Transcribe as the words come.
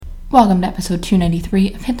Welcome to episode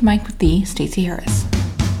 293 of Hit the Mic with the Stacey Harris.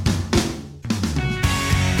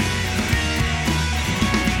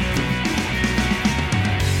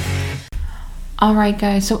 Alright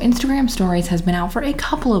guys, so Instagram Stories has been out for a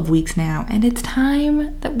couple of weeks now, and it's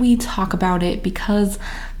time that we talk about it because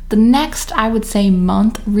the next, I would say,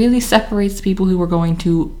 month really separates people who are going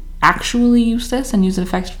to actually use this and use it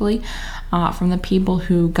effectively from the people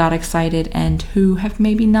who got excited and who have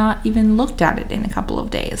maybe not even looked at it in a couple of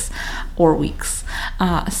days or weeks.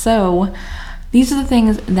 So these are the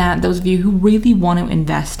things that those of you who really want to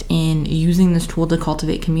invest in using this tool to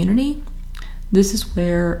cultivate community, these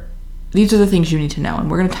are the things you need to know, and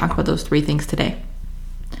we're going to talk about those three things today.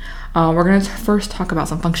 We're going to first talk about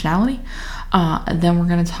some functionality, then we're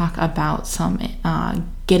going to talk about some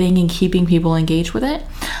getting and keeping people engaged with it,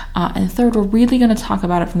 and third, we're really going to talk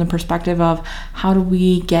about it from the perspective of how do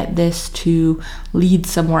we get this to lead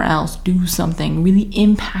somewhere else, do something, really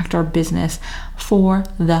impact our business for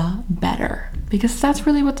the better, because that's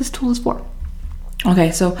really what this tool is for.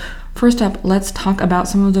 Okay, so first up, let's talk about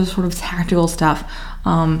some of the sort of tactical stuff.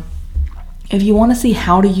 If you want to see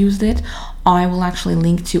how to use it, I will actually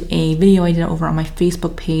link to a video I did over on my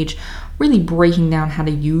Facebook page, really breaking down how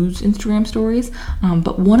to use Instagram Stories.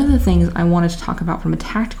 But one of the things I wanted to talk about from a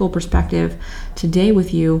tactical perspective today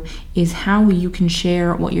with you is how you can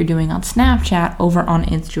share what you're doing on Snapchat over on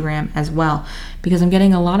Instagram as well. Because I'm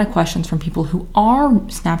getting a lot of questions from people who are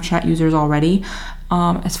Snapchat users already,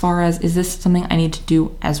 as far as, is this something I need to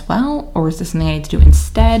do as well? Or is this something I need to do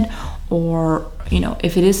instead? Or,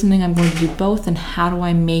 if it is something I'm going to do both, then how do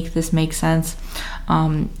I make this make sense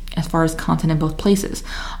as far as content in both places?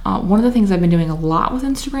 One of the things I've been doing a lot with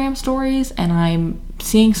Instagram Stories, and I'm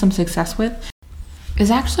seeing some success with,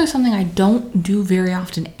 is actually something I don't do very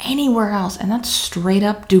often anywhere else, and that's straight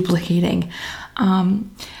up duplicating.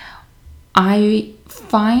 I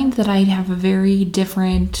find that I have a very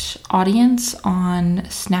different audience on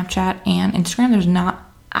Snapchat and Instagram. There's not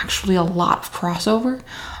actually a lot of crossover.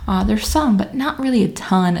 There's some, but not really a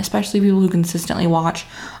ton, especially people who consistently watch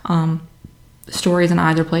stories in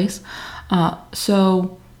either place.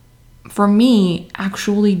 So for me,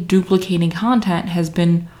 actually duplicating content has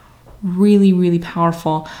been really, really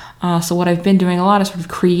powerful. So what I've been doing a lot is sort of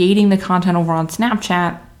creating the content over on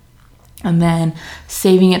Snapchat and then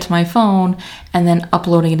saving it to my phone and then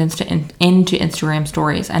uploading it into Instagram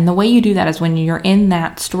Stories. And the way you do that is when you're in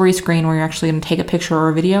that story screen where you're actually going to take a picture or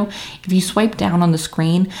a video, if you swipe down on the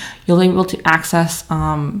screen, you'll be able to access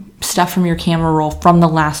stuff from your camera roll from the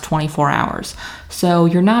last 24 hours. So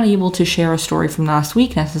you're not able to share a story from last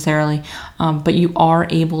week necessarily, but you are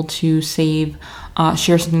able to share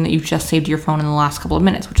something that you've just saved to your phone in the last couple of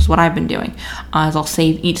minutes, which is what I've been doing. Is I'll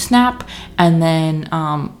save each snap, and then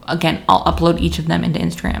again, I'll upload each of them into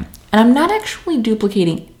Instagram. And I'm not actually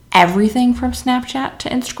duplicating everything from Snapchat to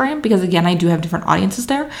Instagram because, again, I do have different audiences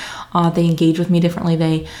there. They engage with me differently.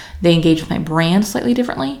 They engage with my brand slightly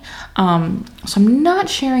differently. So I'm not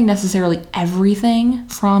sharing necessarily everything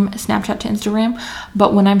from Snapchat to Instagram,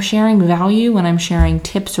 but when I'm sharing value, when I'm sharing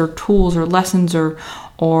tips or tools or lessons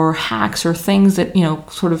or hacks or things that,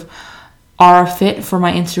 sort of are a fit for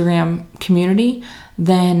my Instagram community,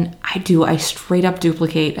 then I straight up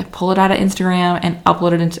duplicate. I pull it out of Instagram and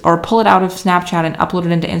upload it or pull it out of Snapchat and upload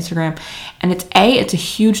it into Instagram. And it's a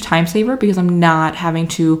huge time saver because I'm not having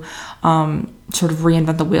to sort of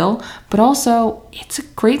reinvent the wheel, but also it's a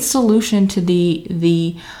great solution to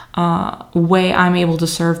the way I'm able to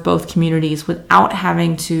serve both communities without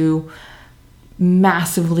having to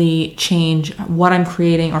massively change what I'm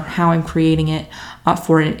creating or how I'm creating it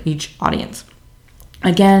for each audience.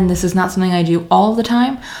 Again, this is not something I do all the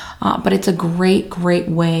time, but it's a great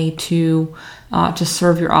way to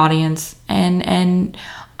serve your audience. And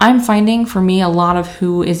I'm finding, for me, a lot of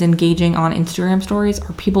who is engaging on Instagram Stories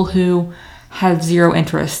are people who have zero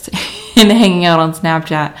interest in hanging out on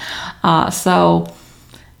Snapchat. So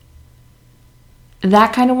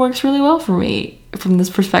that kind of works really well for me from this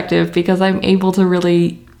perspective because I'm able to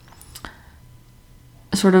really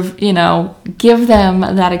sort of, give them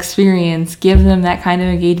that experience, give them that kind of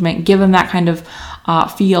engagement, give them that kind of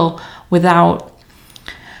feel without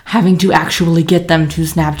having to actually get them to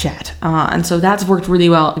Snapchat. And so that's worked really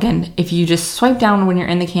well. Again, if you just swipe down when you're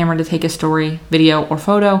in the camera to take a story, video, or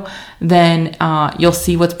photo, then you'll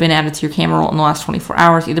see what's been added to your camera roll in the last 24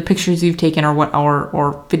 hours, either pictures you've taken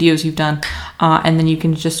or videos you've done. And then you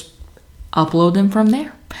can just upload them from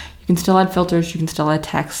there. You can still add filters, you can still add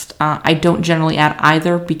text. I don't generally add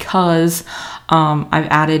either because I've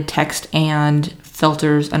added text and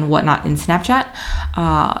filters and whatnot in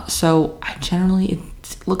Snapchat. So I generally,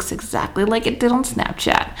 looks exactly like it did on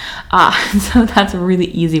Snapchat. So that's a really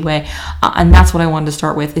easy way. And that's what I wanted to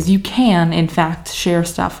start with, is you can, in fact, share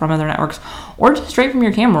stuff from other networks or just straight from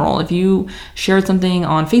your camera roll. If you shared something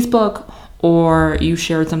on Facebook or you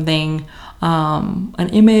shared something, an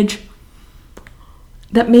image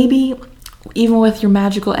that maybe even with your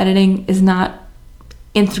magical editing is not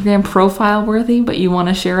Instagram profile worthy, but you want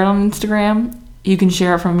to share it on Instagram, you can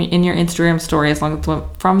share it in your Instagram story as long as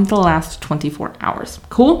it's from the last 24 hours.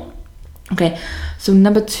 Cool? Okay, so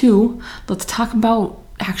number 2, let's talk about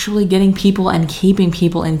actually getting people and keeping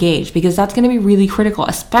people engaged, because that's going to be really critical,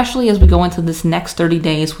 especially as we go into this next 30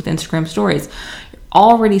 days with Instagram stories. You're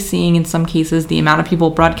already seeing in some cases the amount of people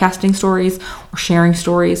broadcasting stories or sharing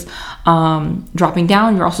stories dropping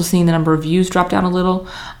down. You're also seeing the number of views drop down a little.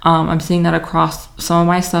 I'm seeing that across some of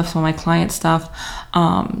my stuff, some of my client stuff.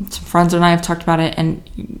 Some friends and I have talked about it,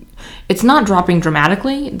 and it's not dropping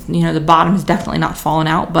dramatically. The bottom has definitely not fallen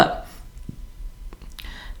out, but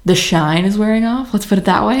the shine is wearing off. Let's put it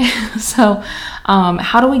that way. So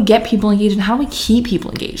how do we get people engaged, and how do we keep people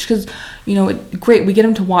engaged? Because, great, we get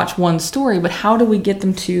them to watch one story, but how do we get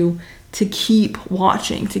them to keep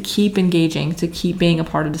watching, to keep engaging, to keep being a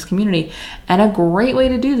part of this community? And a great way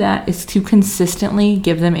to do that is to consistently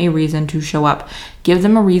give them a reason to show up. Give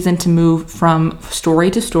them a reason to move from story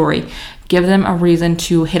to story. Give them a reason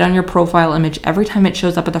to hit on your profile image every time it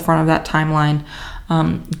shows up at the front of that timeline.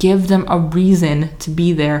 Give them a reason to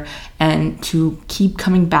be there and to keep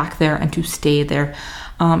coming back there and to stay there.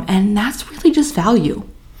 And that's really just value.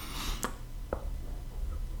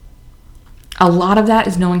 A lot of that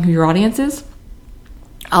is knowing who your audience is.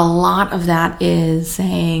 A lot of that is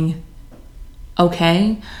saying,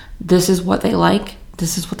 okay, this is what they like.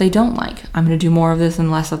 This is what they don't like. I'm going to do more of this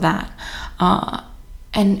and less of that.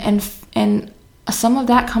 And some of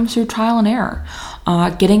that comes through trial and error,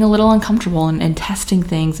 getting a little uncomfortable and testing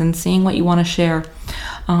things and seeing what you want to share.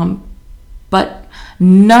 But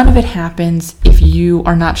none of it happens if you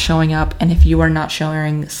are not showing up and if you are not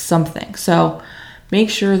sharing something. So make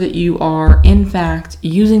sure that you are, in fact,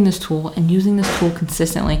 using this tool and using this tool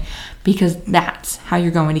consistently, because that's how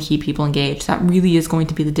you're going to keep people engaged. That really is going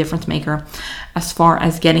to be the difference maker as far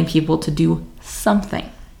as getting people to do something.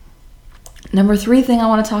 Number 3 thing I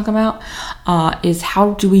want to talk about is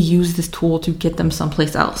how do we use this tool to get them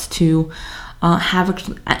someplace else, to have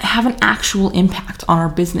an actual impact on our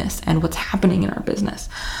business and what's happening in our business.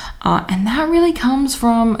 And that really comes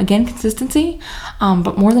from, again, consistency,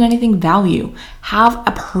 but more than anything, value. Have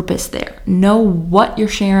a purpose there. Know what you're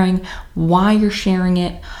sharing, why you're sharing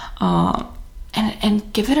it,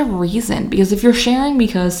 and give it a reason. Because if you're sharing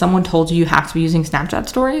because someone told you have to be using Snapchat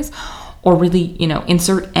stories, or really,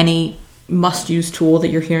 insert any must-use tool that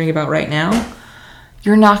you're hearing about right now,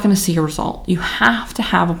 you're not going to see a result. You have to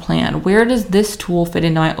have a plan. Where does this tool fit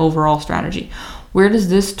into my overall strategy? Where does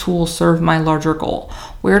this tool serve my larger goal?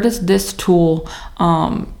 Where does this tool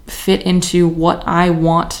fit into what I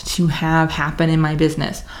want to have happen in my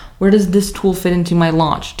business? Where does this tool fit into my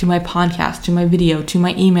launch, to my podcast, to my video, to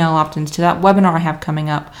my email opt-ins, to that webinar I have coming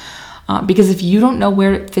up? Because if you don't know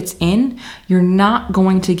where it fits in, you're not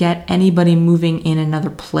going to get anybody moving in another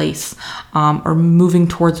place or moving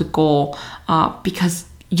towards a goal because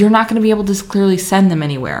you're not going to be able to clearly send them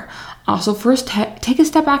anywhere. So first, take a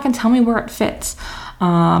step back and tell me where it fits.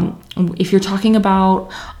 If you're talking about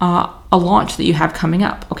a launch that you have coming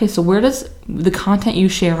up, okay, so where does the content you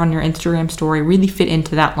share on your Instagram story really fit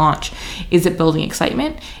into that launch? Is it building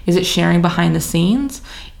excitement? Is it sharing behind the scenes?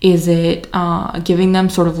 Is it giving them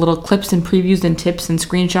sort of little clips and previews and tips and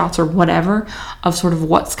screenshots or whatever of sort of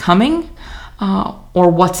what's coming or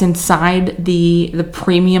what's inside the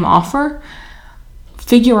premium offer?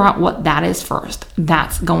 Figure out what that is first.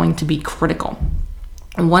 That's going to be critical.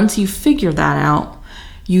 And once you figure that out,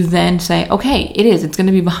 you then say, okay, it's going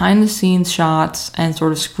to be behind the scenes shots and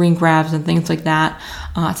sort of screen grabs and things like that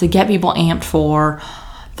to get people amped for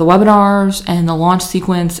the webinars and the launch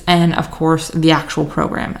sequence and, of course, the actual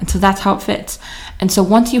program. And so that's how it fits. And so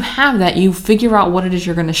once you have that, you figure out what it is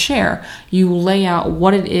you're going to share. You lay out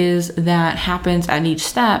what it is that happens at each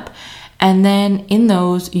step. And then in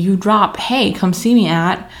those, you drop, hey, come see me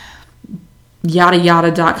at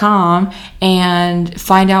yadayada.com and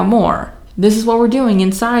find out more. This is what we're doing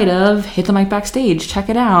inside of Hit the Mic Backstage. Check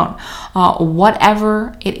it out.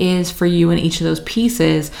 Whatever it is for you in each of those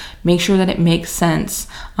pieces, make sure that it makes sense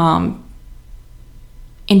in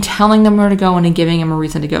telling them where to go and in giving them a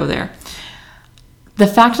reason to go there. The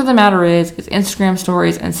fact of the matter is Instagram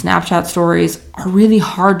stories and Snapchat stories are really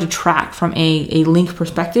hard to track from a link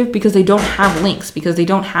perspective because they don't have links, because they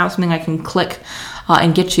don't have something I can click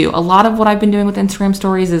and get you. A lot of what I've been doing with Instagram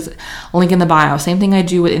stories is link in the bio. Same thing I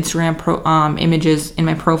do with Instagram images in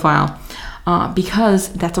my profile. Because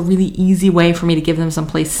that's a really easy way for me to give them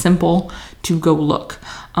someplace simple to go look.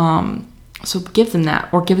 So give them that,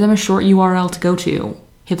 or give them a short URL to go to.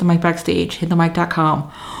 Hit the Mic Backstage,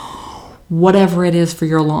 hitthemic.com, whatever it is for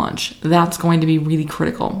your launch. That's going to be really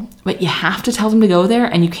critical. But you have to tell them to go there,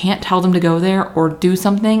 and you can't tell them to go there or do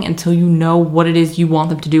something until you know what it is you want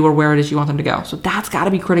them to do or where it is you want them to go. So that's got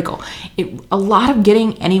to be critical. A lot of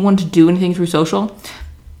getting anyone to do anything through social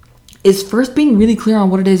is first being really clear on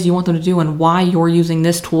what it is you want them to do and why you're using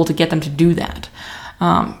this tool to get them to do that.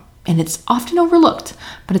 And it's often overlooked,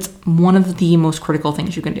 but it's one of the most critical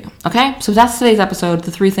things you can do. Okay, so that's today's episode.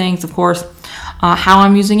 The 3 things, of course, how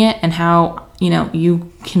I'm using it and how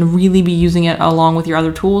you can really be using it along with your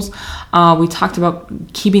other tools. We talked about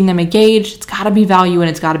keeping them engaged. It's got to be value and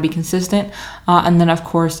it's got to be consistent. And then, of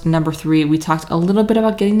course, number 3, we talked a little bit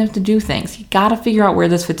about getting them to do things. You got to figure out where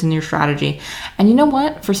this fits in your strategy. And you know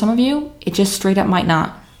what? For some of you, it just straight up might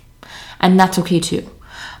not. And that's okay too.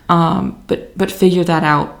 But figure that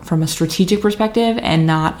out from a strategic perspective and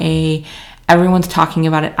not everyone's talking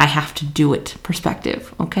about it, I have to do it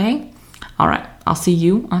perspective. Okay? All right. I'll see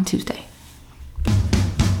you on Tuesday.